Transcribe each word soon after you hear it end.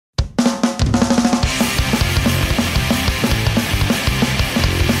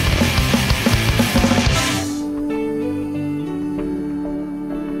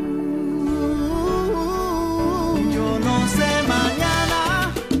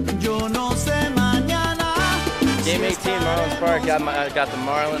Game 18, Marlins Park. Got the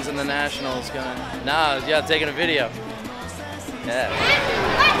Marlins and the Nationals yeah, taking a video. Yeah.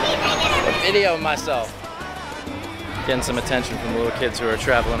 A video of myself. Getting some attention from little kids who are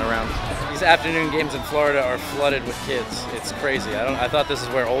traveling around. These afternoon games in Florida are flooded with kids. It's crazy. I thought this is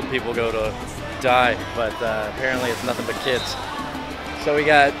where old people go to die, but apparently it's nothing but kids. So we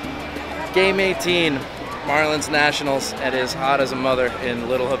got Game 18, Marlins Nationals. It is hot as a mother in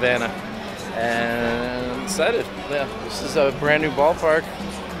Little Havana. And I'm excited. Yeah, this is a brand new ballpark.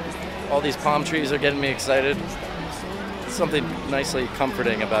 All these palm trees are getting me excited. Something nicely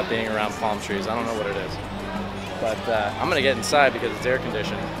comforting about being around palm trees. I don't know what it is. But I'm gonna get inside because it's air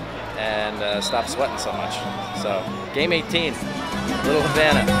conditioned and stop sweating so much. So, Game 18, Little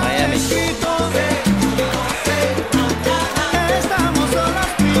Havana, Miami.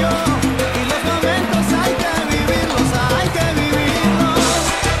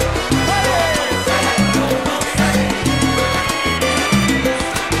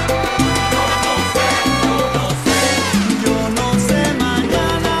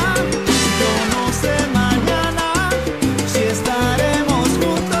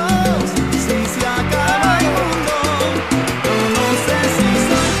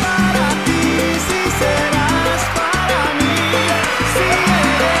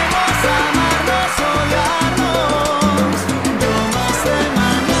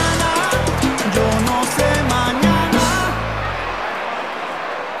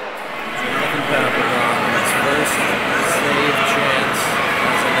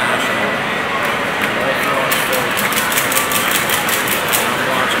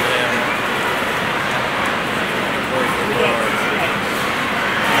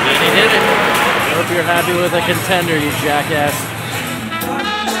 I hope you're happy with a contender, you jackass.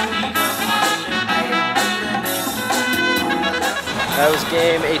 That was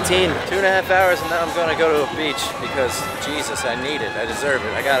Game 18. 2.5 hours and now I'm gonna go to a beach because, Jesus, I need it. I deserve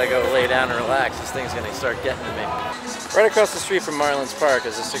it. I gotta go lay down and relax. This thing's gonna start getting to me. Right across the street from Marlins Park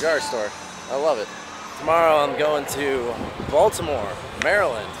is a cigar store. I love it. Tomorrow I'm going to Baltimore,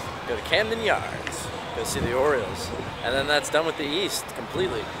 Maryland. Go to Camden Yards. Go see the Orioles. And then that's done with the East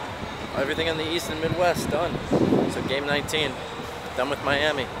completely. Everything in the East and Midwest done. So Game 19, done with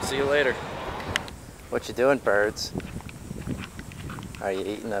Miami. See you later. What you doing, birds? Are you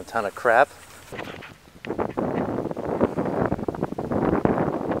eating a ton of crap?